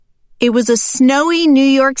It was a snowy New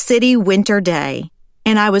York City winter day,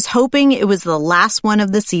 and I was hoping it was the last one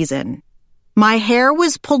of the season. My hair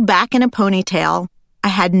was pulled back in a ponytail, I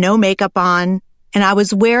had no makeup on, and I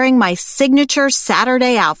was wearing my signature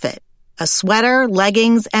Saturday outfit, a sweater,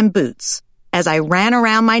 leggings, and boots, as I ran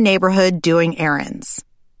around my neighborhood doing errands.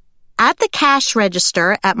 At the cash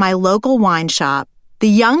register at my local wine shop, the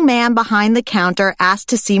young man behind the counter asked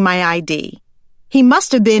to see my ID. He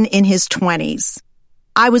must have been in his 20s.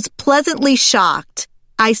 I was pleasantly shocked.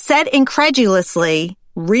 I said incredulously,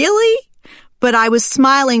 "Really?" But I was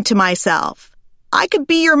smiling to myself. "I could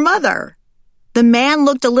be your mother." The man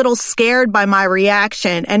looked a little scared by my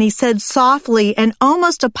reaction, and he said softly and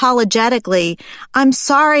almost apologetically, "I'm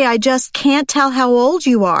sorry, I just can't tell how old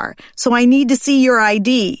you are, so I need to see your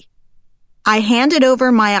ID." I handed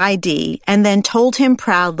over my ID and then told him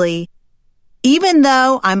proudly, "Even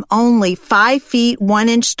though I'm only 5 feet 1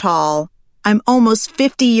 inch tall, I'm almost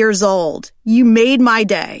 50 years old. You made my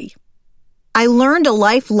day." I learned a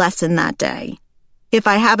life lesson that day. If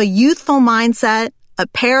I have a youthful mindset, a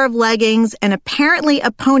pair of leggings, and apparently a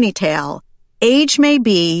ponytail, age may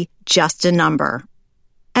be just a number.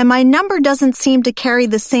 And my number doesn't seem to carry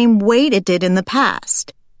the same weight it did in the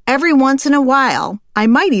past. Every once in a while, I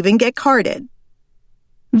might even get carded.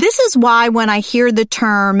 This is why when I hear the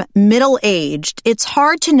term middle-aged, it's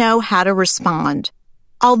hard to know how to respond.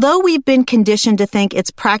 Although we've been conditioned to think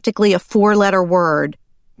it's practically a 4-letter word,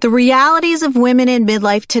 the realities of women in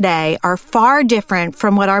midlife today are far different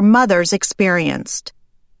from what our mothers experienced.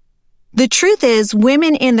 The truth is,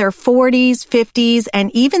 women in their 40s, 50s,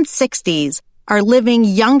 and even 60s are living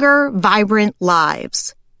younger, vibrant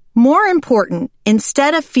lives. More important,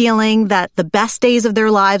 instead of feeling that the best days of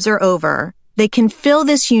their lives are over, they can fill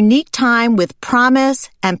this unique time with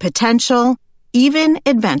promise and potential, even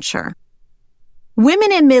adventure.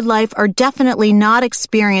 Women in midlife are definitely not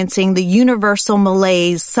experiencing the universal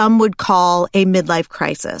malaise some would call a midlife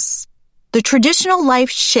crisis. The traditional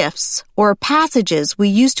life shifts or passages we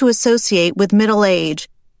used to associate with middle age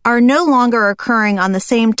are no longer occurring on the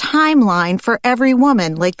same timeline for every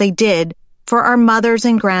woman like they did for our mothers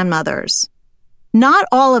and grandmothers. Not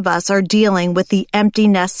all of us are dealing with the empty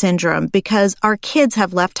nest syndrome because our kids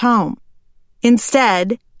have left home.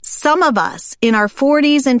 Instead, some of us in our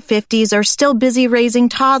 40s and 50s are still busy raising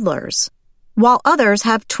toddlers, while others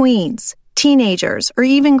have tweens, teenagers, or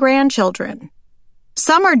even grandchildren.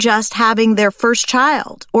 Some are just having their first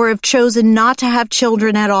child or have chosen not to have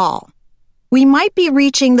children at all. We might be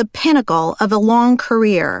reaching the pinnacle of a long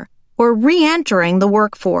career or re-entering the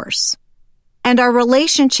workforce. And our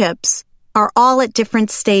relationships are all at different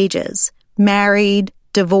stages: married,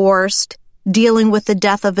 divorced, dealing with the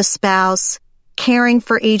death of a spouse, caring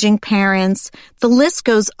for aging parents. The list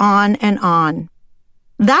goes on and on.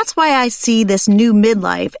 That's why I see this new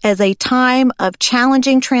midlife as a time of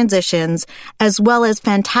challenging transitions as well as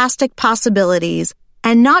fantastic possibilities,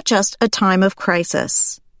 and not just a time of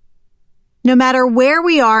crisis. No matter where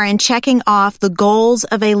we are in checking off the goals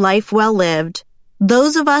of a life well lived,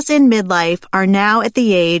 those of us in midlife are now at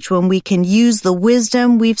the age when we can use the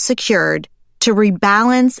wisdom we've secured to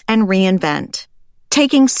rebalance and reinvent,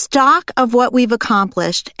 taking stock of what we've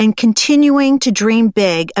accomplished and continuing to dream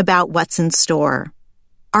big about what's in store.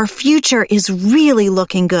 Our future is really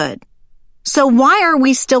looking good. So why are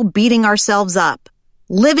we still beating ourselves up,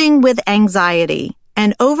 living with anxiety,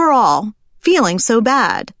 and overall feeling so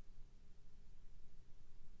bad?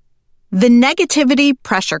 The negativity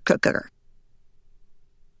pressure cooker.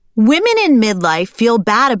 Women in midlife feel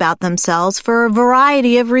bad about themselves for a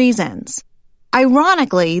variety of reasons.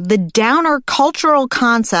 Ironically, the downer cultural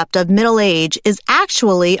concept of middle age is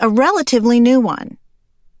actually a relatively new one.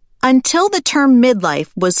 Until the term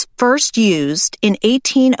midlife was first used in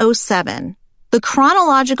 1807, the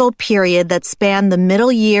chronological period that spanned the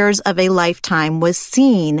middle years of a lifetime was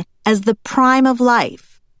seen as the prime of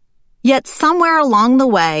life. Yet somewhere along the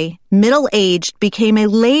way, middle-aged became a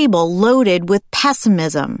label loaded with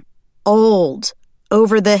pessimism, old,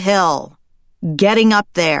 over the hill, getting up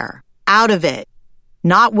there, out of it,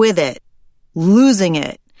 not with it, losing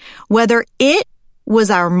it, whether it was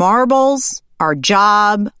our marbles, our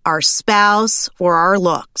job, our spouse, or our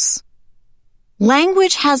looks.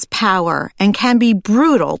 Language has power and can be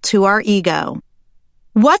brutal to our ego.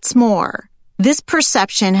 What's more, this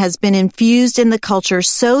perception has been infused in the culture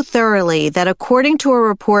so thoroughly that according to a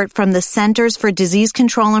report from the Centers for Disease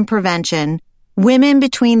Control and Prevention, women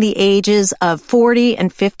between the ages of 40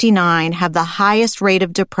 and 59 have the highest rate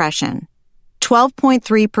of depression,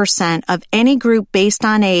 12.3% of any group based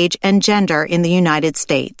on age and gender in the United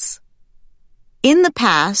States. In the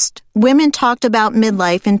past, women talked about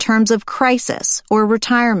midlife in terms of crisis or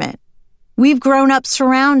retirement. We've grown up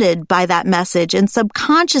surrounded by that message and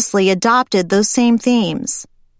subconsciously adopted those same themes.